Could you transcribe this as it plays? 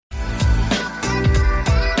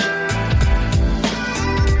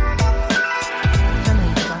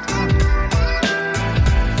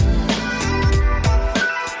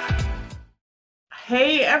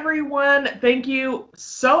everyone. Thank you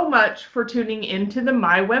so much for tuning into the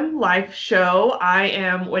MyWem Life Show. I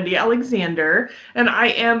am Wendy Alexander, and I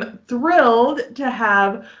am thrilled to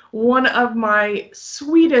have one of my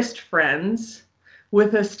sweetest friends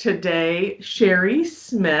with us today, Sherry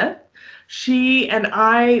Smith. She and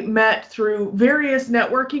I met through various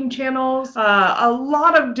networking channels, a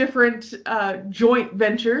lot of different joint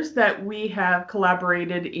ventures that we have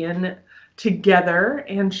collaborated in together,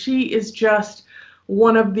 and she is just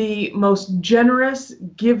one of the most generous,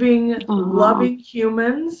 giving, loving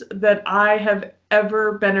humans that I have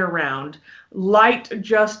ever been around. Light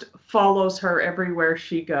just follows her everywhere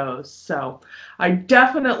she goes. So I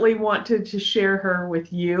definitely wanted to share her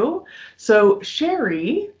with you. So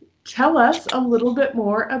Sherry, tell us a little bit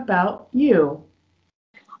more about you.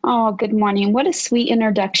 Oh, good morning. What a sweet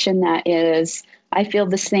introduction that is. I feel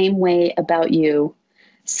the same way about you.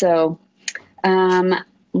 So, um,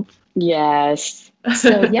 yes.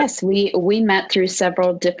 So, yes, we met through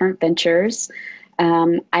several different ventures.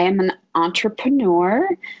 I am an entrepreneur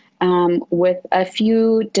with a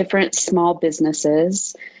few different small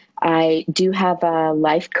businesses. I do have a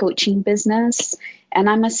life coaching business, and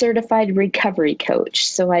I'm a certified recovery coach.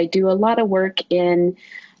 So, I do a lot of work in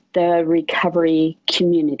the recovery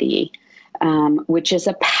community, which is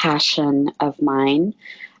a passion of mine.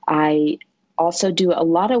 I also do a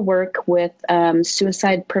lot of work with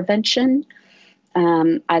suicide prevention.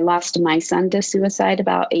 I lost my son to suicide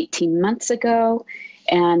about 18 months ago,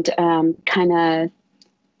 and kind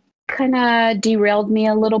of derailed me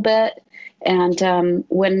a little bit. And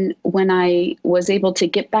when I was able to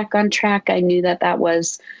get back on track, I knew that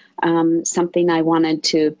was something I wanted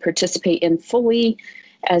to participate in fully,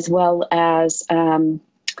 as well as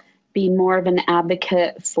be more of an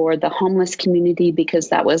advocate for the homeless community, because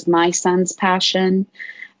that was my son's passion.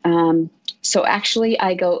 So actually,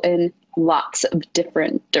 I go in lots of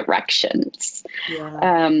different directions.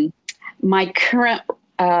 Yeah. My current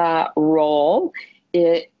role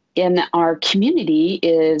in our community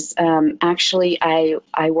is actually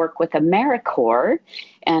I work with AmeriCorps,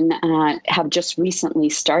 and have just recently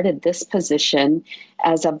started this position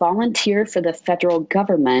as a volunteer for the federal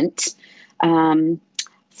government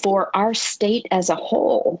for our state as a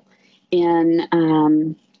whole,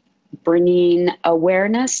 in bringing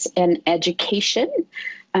awareness and education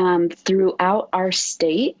throughout our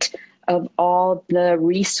state of all the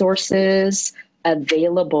resources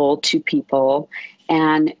available to people,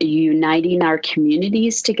 and uniting our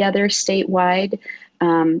communities together statewide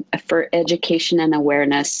for education and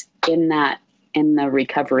awareness in the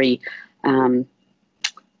recovery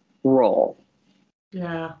role.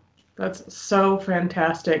 Yeah, that's so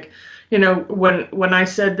fantastic. You know, when I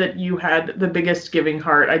said that you had the biggest giving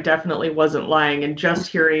heart, I definitely wasn't lying. And just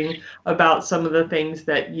hearing about some of the things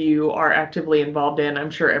that you are actively involved in, I'm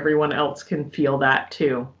sure everyone else can feel that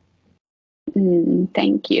too.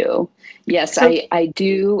 Thank you. Yes, So, I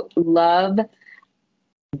do love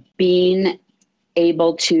being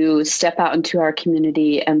able to step out into our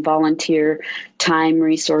community and volunteer time,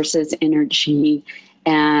 resources, energy,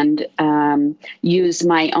 and use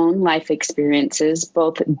my own life experiences,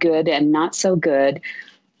 both good and not so good,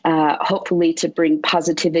 hopefully to bring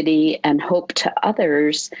positivity and hope to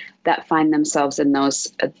others that find themselves in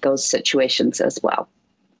those situations as well.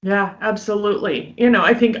 yeah, absolutely. You know,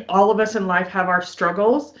 I think all of us in life have our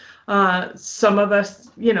struggles. Some of us,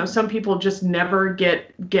 you know, some people just never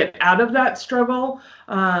get out of that struggle.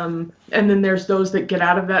 And then there's those that get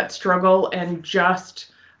out of that struggle and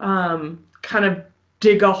just kind of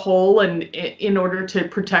dig a hole and in order to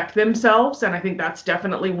protect themselves. And I think that's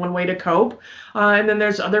definitely one way to cope. And then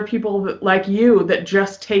there's other people that, like you, that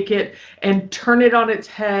just take it and turn it on its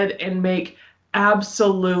head and make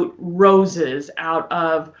absolute roses out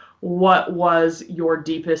of what was your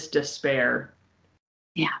deepest despair.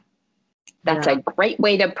 Yeah, that's a great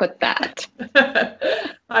way to put that.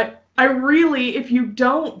 I really, if you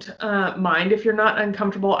don't mind, if you're not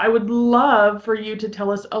uncomfortable, I would love for you to tell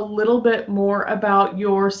us a little bit more about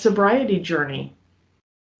your sobriety journey.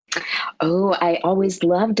 Oh, I always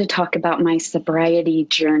love to talk about my sobriety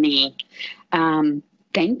journey.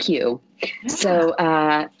 Thank you. Yeah. So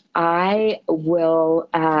I will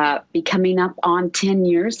be coming up on 10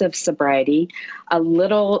 years of sobriety, a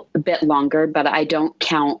little bit longer, but I don't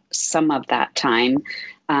count some of that time.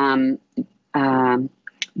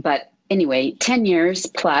 But anyway, 10 years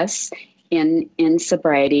plus in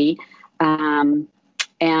sobriety. And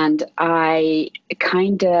I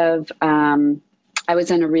kind of, I was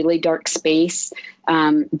in a really dark space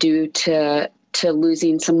due to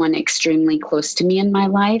losing someone extremely close to me in my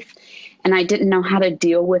life. And I didn't know how to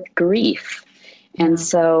deal with grief. And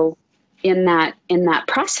so in that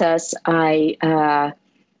process, I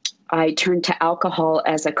turned to alcohol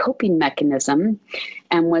as a coping mechanism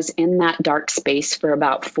and was in that dark space for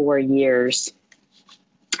about 4 years.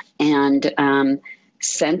 And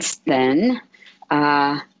since then,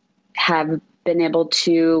 have been able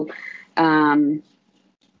to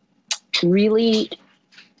really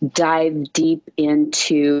dive deep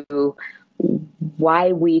into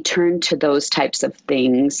why we turn to those types of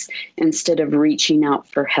things instead of reaching out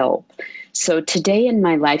for help. So today in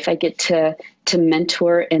my life, I get to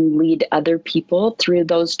mentor and lead other people through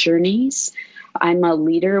those journeys. I'm a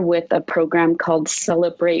leader with a program called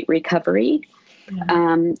Celebrate Recovery,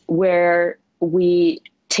 where we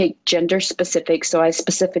take gender specific. So I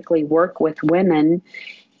specifically work with women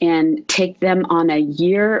and take them on a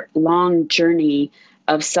year-long journey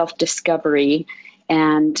of self-discovery,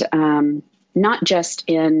 and not just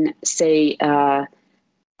in, say,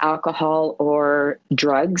 alcohol or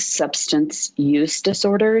drugs, substance use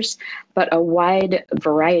disorders, but a wide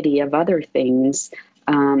variety of other things,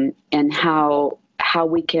 and how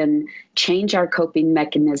we can change our coping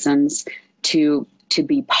mechanisms to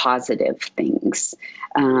be positive things,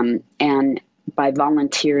 and by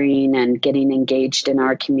volunteering and getting engaged in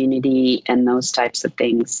our community and those types of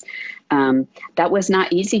things. That was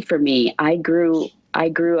not easy for me. I grew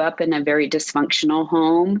up in a very dysfunctional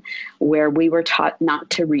home where we were taught not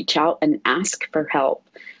to reach out and ask for help.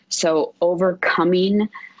 So overcoming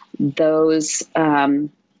those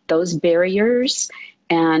barriers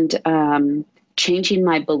and changing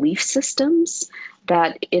my belief systems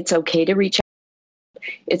that it's okay to reach out.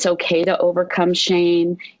 It's okay to overcome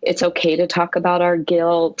shame. It's okay to talk about our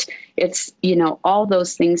guilt. It's, all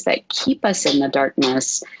those things that keep us in the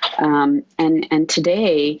darkness. And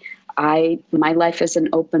today, my life is an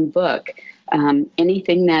open book.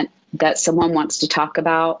 Anything that someone wants to talk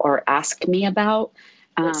about or ask me about,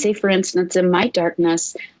 say, for instance, in my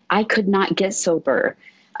darkness, I could not get sober.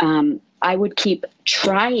 I would keep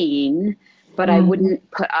trying, but I wouldn't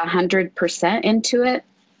put 100% into it.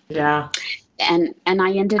 Yeah. And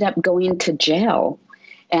I ended up going to jail.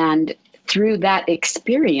 And through that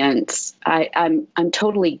experience, I'm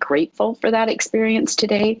totally grateful for that experience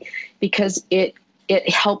today, because it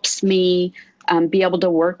helps me be able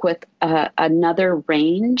to work with another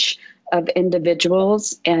range of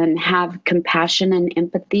individuals and have compassion and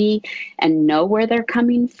empathy and know where they're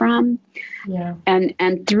coming from. Yeah.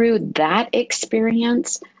 And through that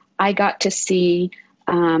experience, I got to see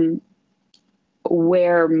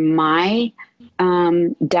where my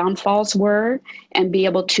downfalls were, and be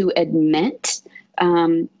able to admit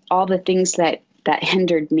all the things that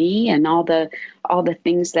hindered me, and all the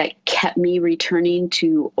things that kept me returning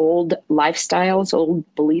to old lifestyles, old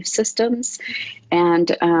belief systems,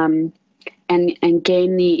 and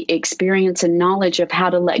gain the experience and knowledge of how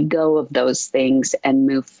to let go of those things and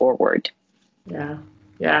move forward.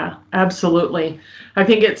 Yeah, absolutely. I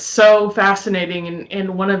think it's so fascinating,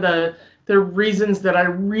 and one of the reasons that I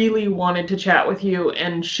really wanted to chat with you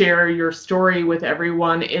and share your story with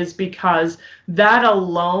everyone is because that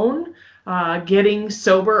alone, getting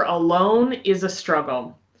sober alone, is a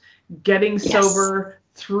struggle. Getting sober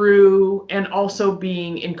through and also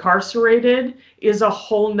being incarcerated is a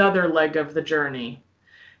whole nother leg of the journey.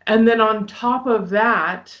 And then on top of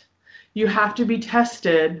that, you have to be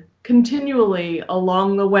tested continually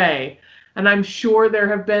along the way. And I'm sure there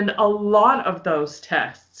have been a lot of those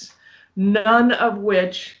tests, none of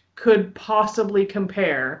which could possibly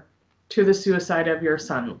compare to the suicide of your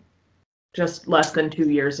son just less than 2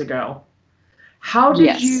 years ago. How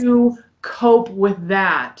did you cope with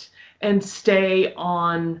that and stay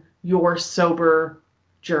on your sober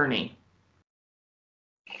journey?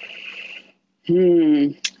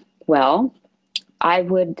 Well, I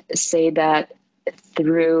would say that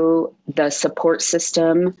through the support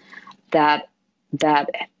system that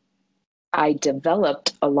I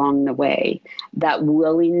developed along the way, that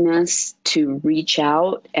willingness to reach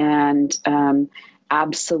out and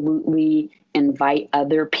absolutely invite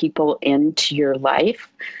other people into your life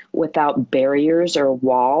without barriers or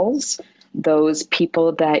walls, those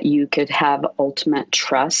people that you could have ultimate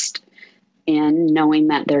trust in, knowing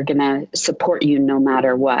that they're going to support you no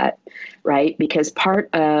matter what, right? Because part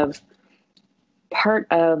of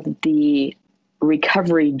the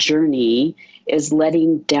recovery journey is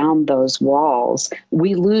letting down those walls.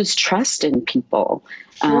 We lose trust in people,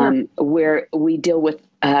 where we deal with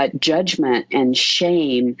judgment and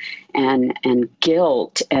shame and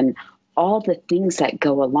guilt and all the things that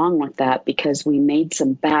go along with that, because we made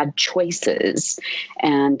some bad choices,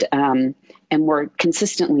 and we're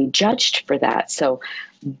consistently judged for that. So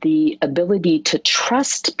the ability to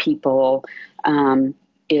trust people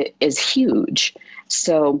is huge.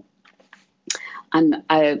 So I'm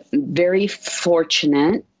very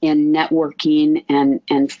fortunate in networking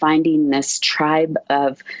and finding this tribe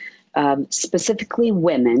of specifically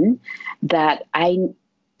women that I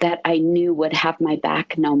knew would have my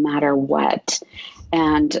back no matter what,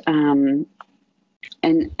 and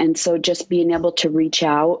so just being able to reach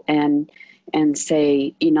out and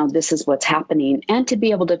say, this is what's happening, and to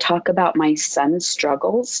be able to talk about my son's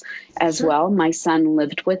struggles as Sure. well. My son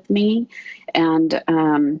lived with me, and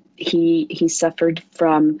he suffered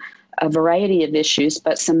from a variety of issues,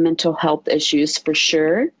 but some mental health issues for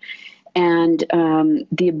sure. And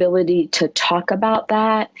the ability to talk about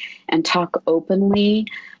that and talk openly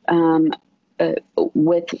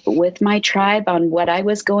with my tribe on what I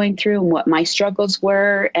was going through and what my struggles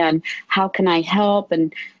were, and how can I help,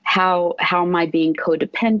 and how am I being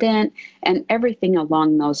codependent, and everything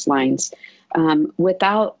along those lines.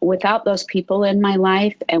 Without those people in my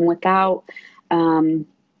life, and without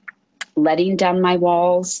letting down my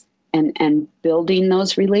walls and building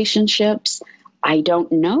those relationships, I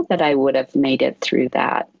don't know that I would have made it through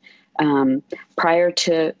that. Prior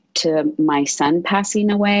to my son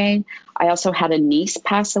passing away, I also had a niece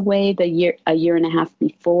pass away a year and a half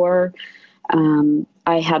before.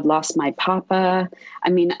 I had lost my papa. I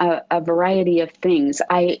mean, a variety of things.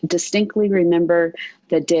 I distinctly remember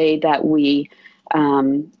the day that we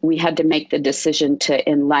had to make the decision to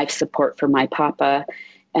end life support for my papa,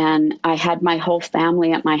 and I had my whole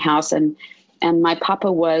family at my house, and my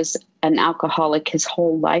papa was an alcoholic his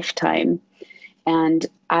whole lifetime, and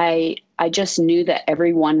I just knew that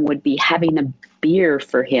everyone would be having a beer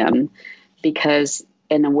for him, because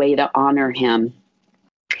in a way to honor him.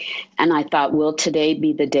 And I thought, will today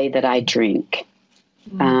be the day that I drink?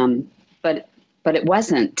 But it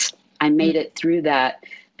wasn't. I made it through that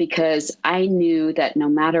because I knew that no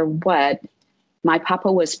matter what, my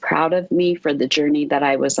papa was proud of me for the journey that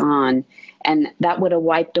I was on, and that would have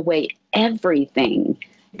wiped away everything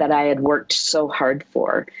that I had worked so hard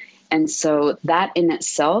for. And so that in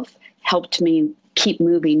itself helped me keep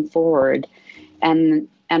moving forward. And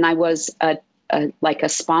I was like a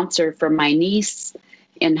sponsor for my niece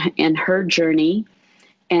in her journey,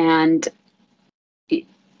 and it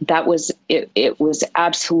was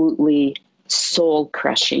absolutely soul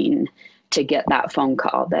crushing to get that phone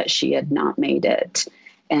call that she had not made it.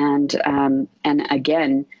 And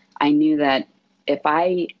again, I knew that if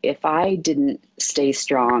I didn't stay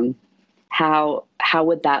strong, how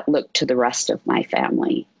would that look to the rest of my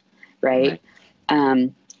family, right?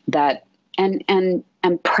 That and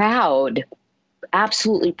I'm proud,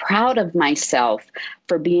 absolutely proud of myself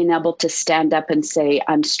for being able to stand up and say,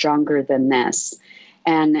 I'm stronger than this.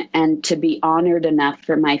 And to be honored enough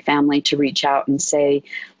for my family to reach out and say,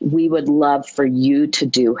 we would love for you to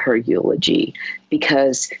do her eulogy,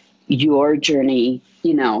 because your journey,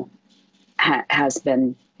 has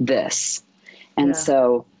been this. And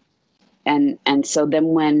so, and so then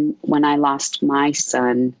when I lost my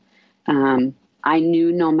son, I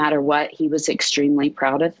knew no matter what, he was extremely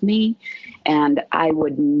proud of me, and I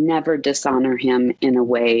would never dishonor him in a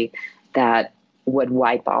way that would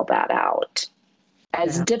wipe all that out.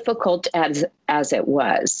 As difficult as it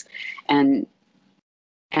was. And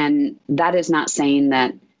that is not saying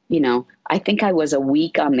that, I think I was a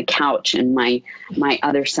week on the couch, and my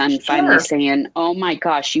other son finally saying, oh my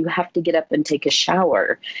gosh, you have to get up and take a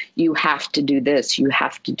shower. You have to do this, you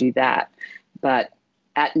have to do that. But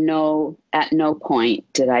at no point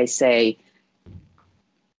did I say,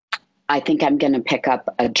 I think I'm going to pick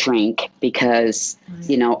up a drink because,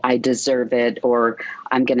 I deserve it, or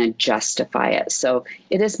I'm going to justify it. So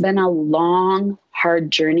it has been a long,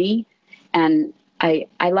 hard journey. And I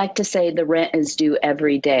like to say the rent is due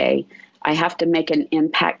every day. I have to make an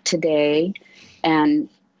impact today, and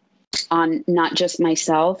on not just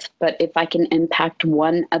myself, but if I can impact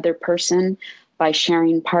one other person by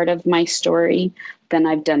sharing part of my story, then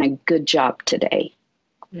I've done a good job today.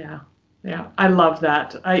 Yeah. I love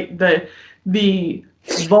that. The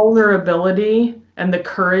vulnerability and the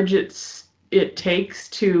courage it takes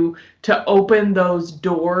to open those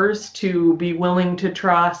doors, to be willing to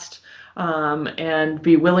trust, and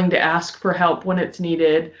be willing to ask for help when it's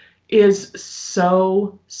needed, is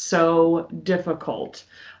so difficult.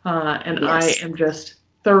 And yes. I am just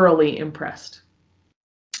thoroughly impressed.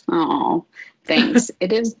 Oh, thanks.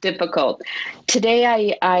 It is difficult.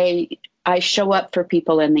 Today I show up for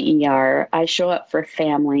people in the ER. I show up for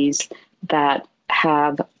families that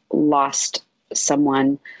have lost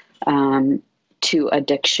someone to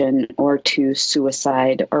addiction or to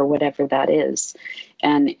suicide or whatever that is.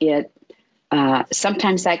 And it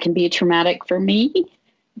sometimes that can be traumatic for me,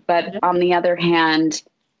 but on the other hand,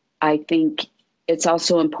 I think it's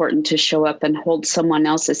also important to show up and hold someone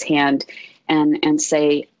else's hand and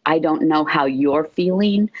say, I don't know how you're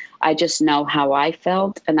feeling. I just know how I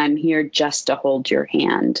felt, and I'm here just to hold your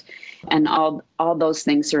hand. And all those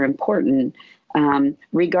things are important,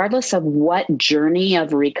 regardless of what journey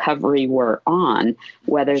of recovery we're on,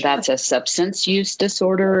 whether that's a substance use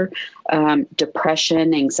disorder,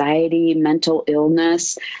 depression, anxiety, mental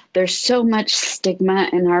illness. There's so much stigma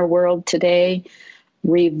in our world today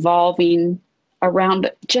revolving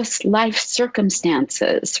around just life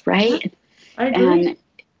circumstances, right? I agree. And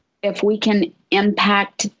if we can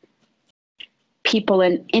impact people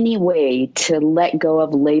in any way to let go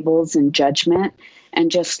of labels and judgment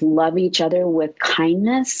and just love each other with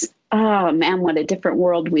kindness, oh man, what a different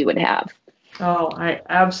world we would have. Oh, I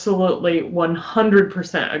absolutely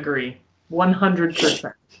 100% agree.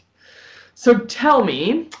 100%. So tell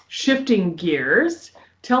me, shifting gears,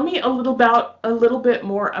 tell me a little bit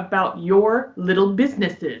more about your little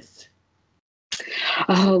businesses.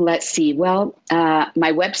 Oh, let's see. Well,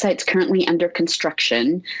 my website's currently under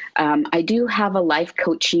construction. I do have a life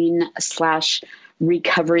coaching /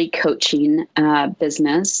 recovery coaching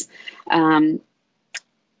business. And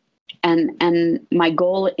my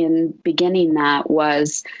goal in beginning that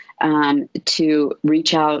was to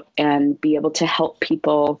reach out and be able to help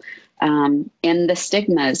people in the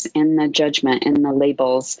stigmas, in the judgment, in the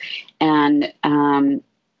labels, and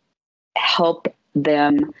help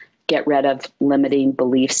them get rid of limiting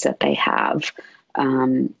beliefs that they have.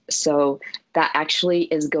 So that actually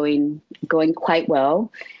is going quite well.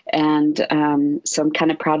 And so I'm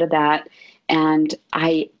kind of proud of that. And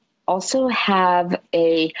I also have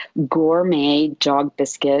a gourmet dog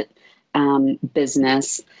biscuit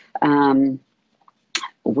business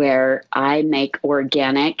where I make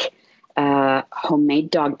organic homemade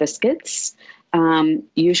dog biscuits.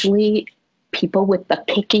 Usually people with the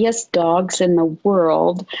pickiest dogs in the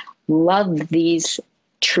world love these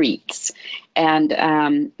treats.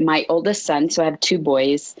 And my oldest son, so I have two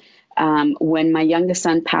boys, when my youngest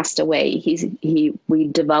son passed away, we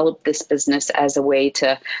developed this business as a way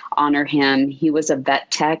to honor him. He was a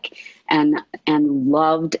vet tech and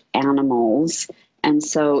loved animals. And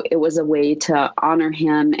so it was a way to honor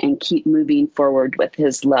him and keep moving forward with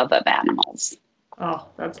his love of animals. Oh,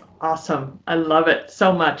 that's awesome. I love it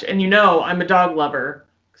so much. And you know, I'm a dog lover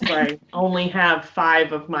because I only have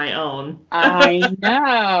 5 of my own. I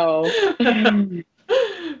know.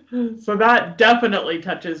 So that definitely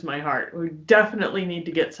touches my heart. We definitely need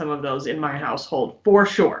to get some of those in my household for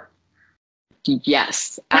sure.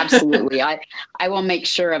 Yes, absolutely. I will make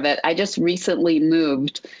sure of it. I just recently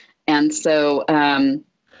moved, and so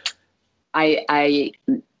I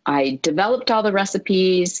developed all the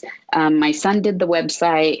recipes. My son did the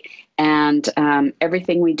website, and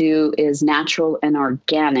everything we do is natural and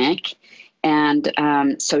organic. And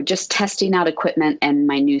so just testing out equipment and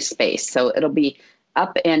my new space. So it'll be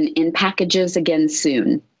up and in packages again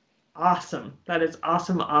soon. Awesome. That is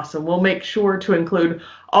awesome. Awesome. We'll make sure to include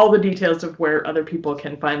all the details of where other people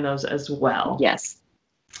can find those as well. Yes.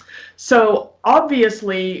 So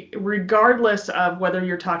obviously, regardless of whether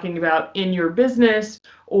you're talking about in your business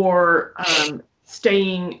or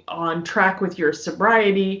staying on track with your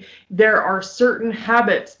sobriety, there are certain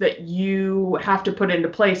habits that you have to put into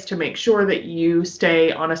place to make sure that you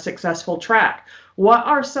stay on a successful track. What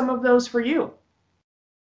are some of those for you?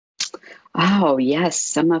 Oh, yes,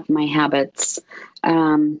 some of my habits.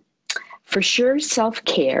 For sure,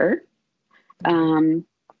 self-care,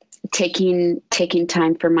 taking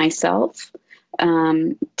time for myself,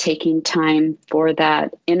 taking time for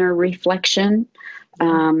that inner reflection,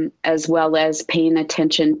 as well as paying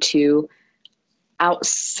attention to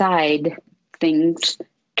outside things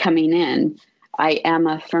coming in. I am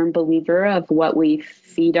a firm believer of what we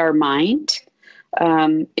feed our mind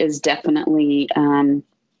is definitely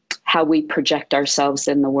how we project ourselves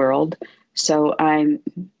in the world. So I'm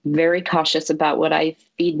very cautious about what I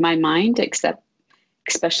feed my mind,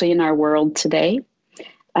 especially in our world today.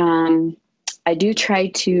 I do try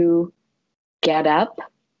to get up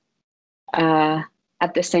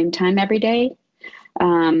at the same time every day.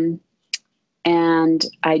 And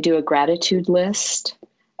I do a gratitude list.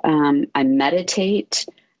 I meditate.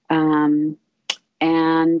 And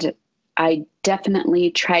I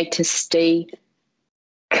definitely try to stay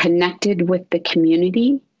connected with the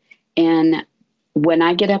community. And when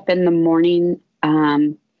I get up in the morning,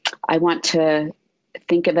 I want to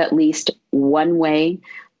think of at least one way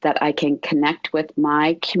that I can connect with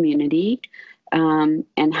my community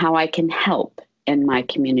and how I can help in my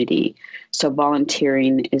community. So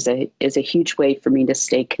volunteering is a huge way for me to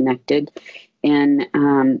stay connected, and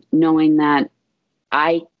knowing that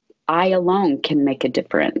I I alone can make a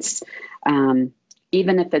difference,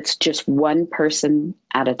 even if it's just one person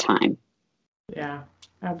at a time. Yeah,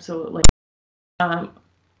 absolutely.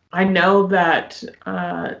 I know that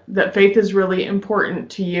that faith is really important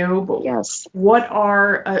to you, but Yes. what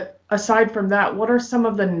are aside from that, what are some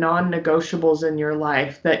of the non-negotiables in your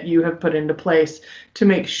life that you have put into place to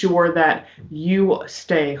make sure that you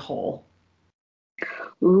stay whole?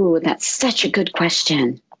 Ooh, that's such a good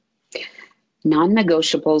question.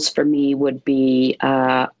 Non-negotiables for me would be,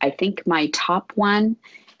 I think my top one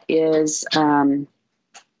is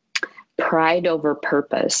pride over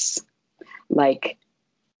purpose. Like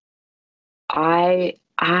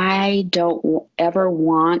I don't ever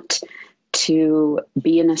want to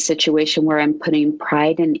be in a situation where I'm putting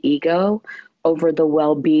pride and ego over the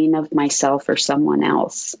well-being of myself or someone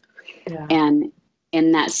else. Yeah. And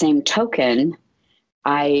in that same token,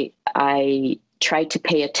 I try to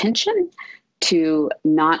pay attention to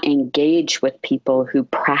not engage with people who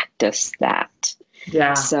practice that.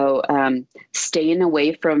 Yeah. So staying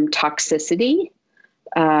away from toxicity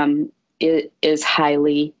is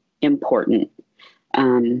highly important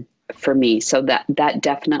for me. So that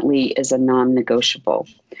definitely is a non-negotiable.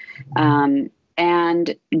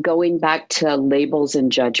 And going back to labels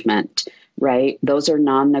and judgment, right? Those are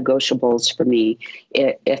non-negotiables for me.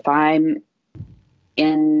 If I'm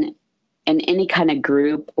in any kind of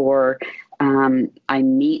group, or I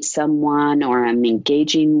meet someone, or I'm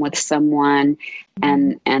engaging with someone,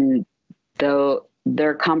 and though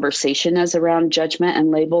their conversation is around judgment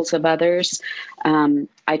and labels of others,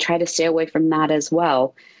 I try to stay away from that as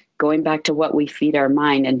well. Going back to what we feed our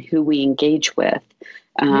mind and who we engage with.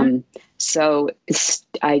 So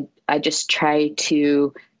I just try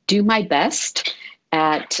to do my best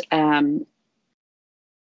at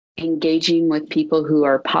engaging with people who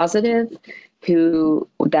are positive,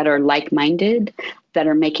 that are like-minded, that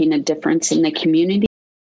are making a difference in the community,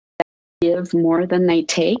 that give more than they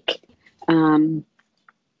take.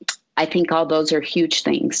 I think all those are huge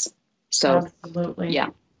things. So, Absolutely. yeah.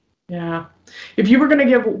 Yeah. If you were going to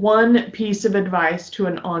give one piece of advice to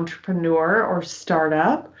an entrepreneur or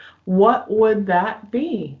startup, what would that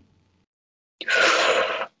be?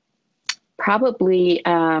 Probably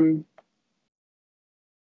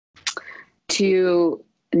to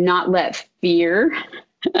not let fear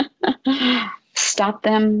stop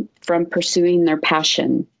them from pursuing their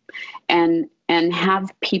passion, and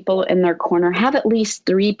have people in their corner, have at least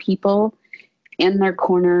 3 people in their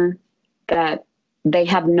corner that they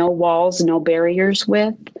have no walls, no barriers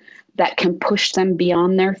with, that can push them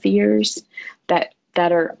beyond their fears, that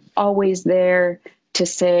are always there to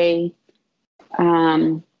say,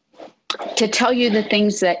 to tell you the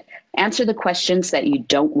things that answer the questions that you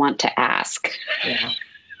don't want to ask. Yeah.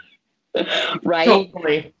 Right?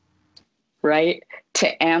 Totally. Right?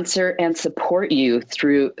 To answer and support you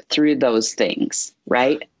through those things,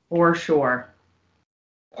 right? For sure.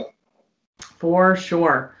 For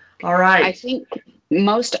sure. All right. I think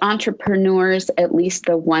most entrepreneurs, at least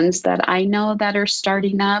the ones that I know that are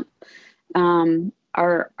starting up,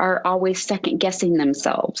 are always second guessing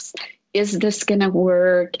themselves. Is this going to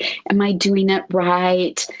work? Am I doing it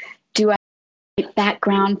right? Do I have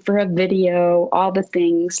background for a video? All the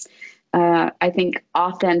things. I think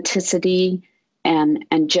authenticity and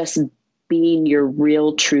just being your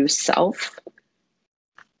real true self,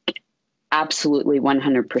 absolutely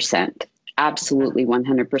 100%. Absolutely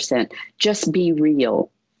 100%. Just be real.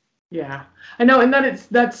 Yeah, I know, and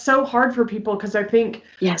that's so hard for people because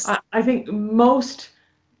Yes. I think most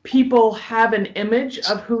people have an image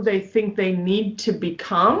of who they think they need to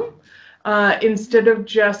become, instead of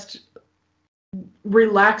just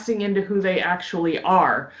relaxing into who they actually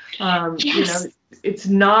are. Yes. You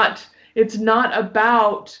know, it's not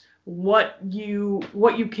about what you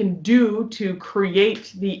can do to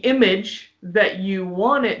create the image that you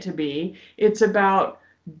want it to be. It's about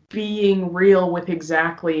being real with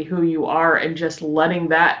exactly who you are and just letting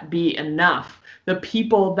that be enough. The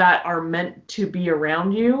people that are meant to be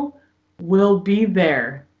around you will be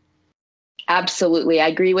there. Absolutely. I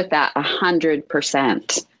agree with that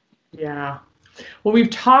 100%. Yeah. Well, we've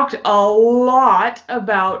talked a lot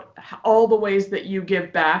about all the ways that you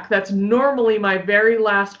give back. That's normally my very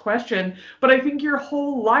last question, but I think your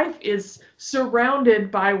whole life is surrounded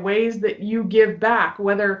by ways that you give back,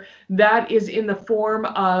 whether that is in the form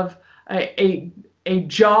of a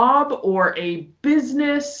job or a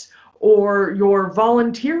business or your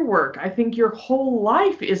volunteer work. I think your whole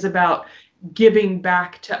life is about giving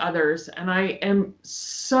back to others, and I am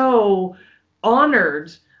so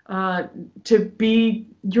honored to be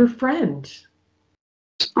your friend.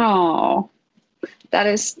 Oh, that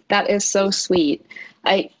is so sweet.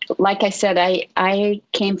 Like I said, I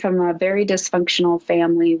came from a very dysfunctional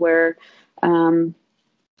family where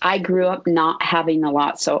I grew up not having a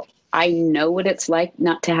lot, so I know what it's like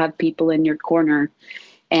not to have people in your corner,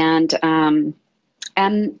 and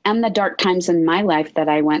and the dark times in my life that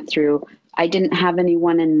I went through, I didn't have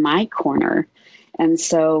anyone in my corner, and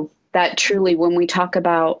so that truly, when we talk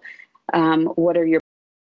about what are your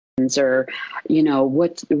or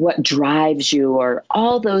what drives you or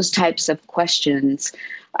all those types of questions,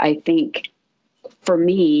 I think for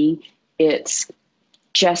me it's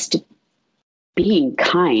just being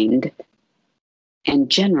kind in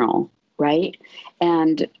general, right?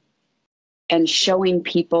 And showing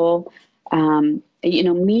people,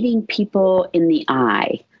 meeting people in the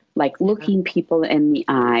eye, like looking people in the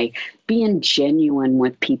eye, being genuine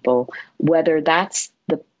with people, whether that's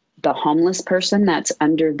the homeless person that's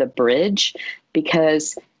under the bridge,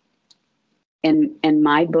 because in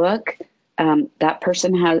my book,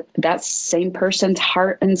 that same person's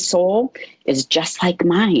heart and soul is just like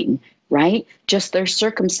mine, right? Just their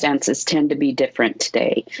circumstances tend to be different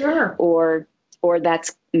today. Sure. Or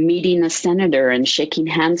that's meeting a senator and shaking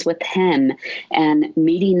hands with him and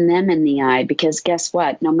meeting them in the eye, because guess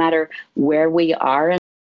what? No matter where we are,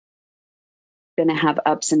 going to have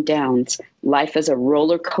ups and downs. Life is a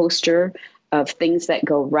roller coaster of things that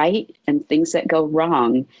go right and things that go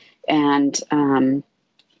wrong. And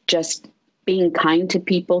just being kind to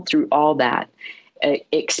people through all that,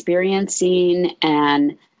 experiencing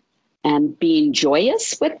and being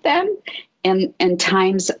joyous with them in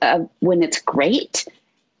times of when it's great,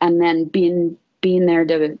 and then being there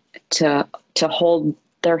to hold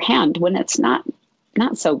their hand when it's not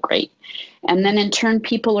so great. And then in turn,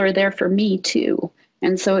 people are there for me too.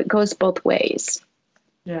 And so it goes both ways.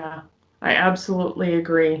 Yeah, I absolutely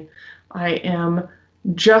agree. I am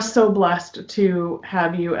just so blessed to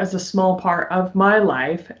have you as a small part of my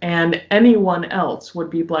life, and anyone else would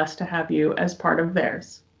be blessed to have you as part of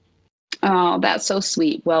theirs. Oh, that's so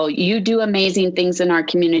sweet. Well, you do amazing things in our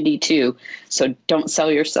community too. So don't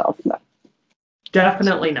sell yourself.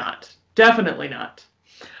 Definitely not. Definitely not.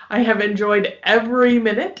 I have enjoyed every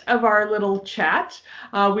minute of our little chat.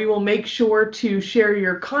 We will make sure to share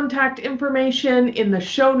your contact information in the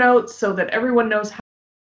show notes so that everyone knows how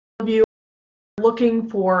you are looking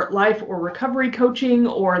for life or recovery coaching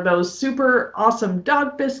or those super awesome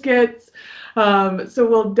dog biscuits. So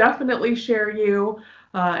we'll definitely share you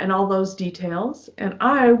and all those details. And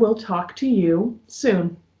I will talk to you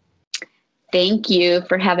soon. Thank you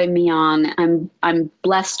for having me on. I'm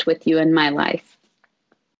blessed with you in my life.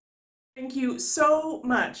 Thank you so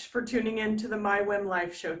much for tuning in to the My Whim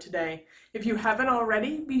Life show today. If you haven't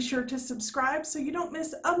already, be sure to subscribe so you don't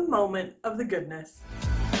miss a moment of the goodness.